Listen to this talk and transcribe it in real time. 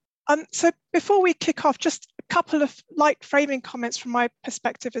So before we kick off, just a couple of light framing comments from my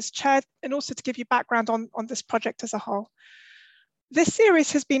perspective as chair, and also to give you background on this project as a whole. This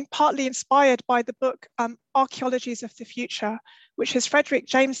series has been partly inspired by the book Archaeologies of the Future, which is Frederick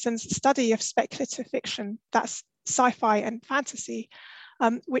Jameson's study of speculative fiction, that's sci-fi and fantasy,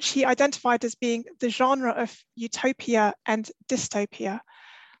 which he identified as being the genre of utopia and dystopia.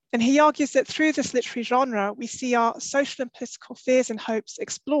 And he argues that through this literary genre, we see our social and political fears and hopes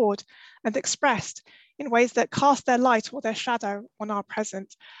explored and expressed in ways that cast their light or their shadow on our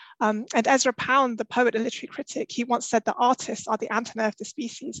present. And Ezra Pound, the poet and literary critic, he once said that artists are the antennae of the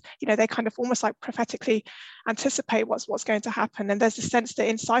species. You know, they kind of almost like prophetically anticipate what's going to happen. And there's a sense that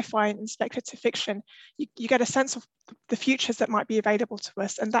in sci-fi and speculative fiction, you get a sense of the futures that might be available to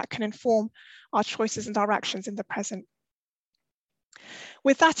us, and that can inform our choices and our actions in the present.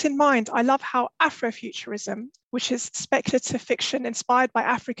 With that in mind, I love how Afrofuturism, which is speculative fiction inspired by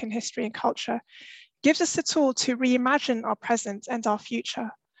African history and culture, gives us a tool to reimagine our present and our future.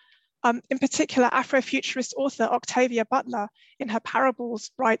 In particular, Afrofuturist author Octavia Butler, in her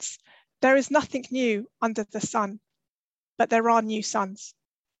Parables, writes, "There is nothing new under the sun, but there are new suns."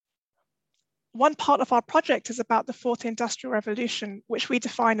 One part of our project is about the fourth industrial revolution, which we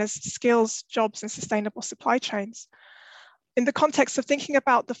define as skills, jobs, and sustainable supply chains. In the context of thinking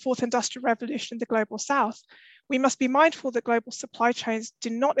about the fourth industrial revolution in the global south, we must be mindful that global supply chains do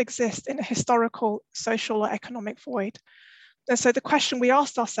not exist in a historical, social, or economic void. And so the question we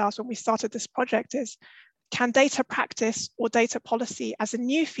asked ourselves when we started this project is, can data practice or data policy as a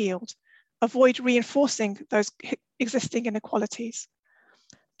new field avoid reinforcing those existing inequalities?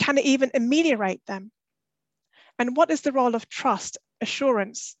 Can it even ameliorate them? And what is the role of trust,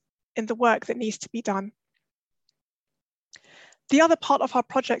 assurance in the work that needs to be done? The other part of our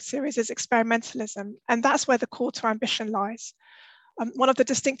project series is experimentalism, and that's where the call to ambition lies. One of the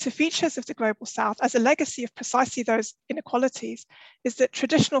distinctive features of the Global South as a legacy of precisely those inequalities is that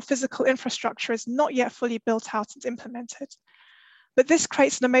traditional physical infrastructure is not yet fully built out and implemented. But this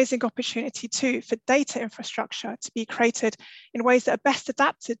creates an amazing opportunity too for data infrastructure to be created in ways that are best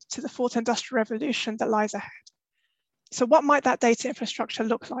adapted to the fourth industrial revolution that lies ahead. So what might that data infrastructure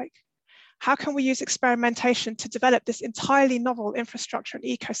look like? How can we use experimentation to develop this entirely novel infrastructure and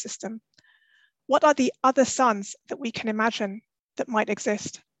ecosystem? What are the other suns that we can imagine that might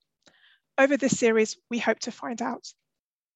exist? Over this series, we hope to find out.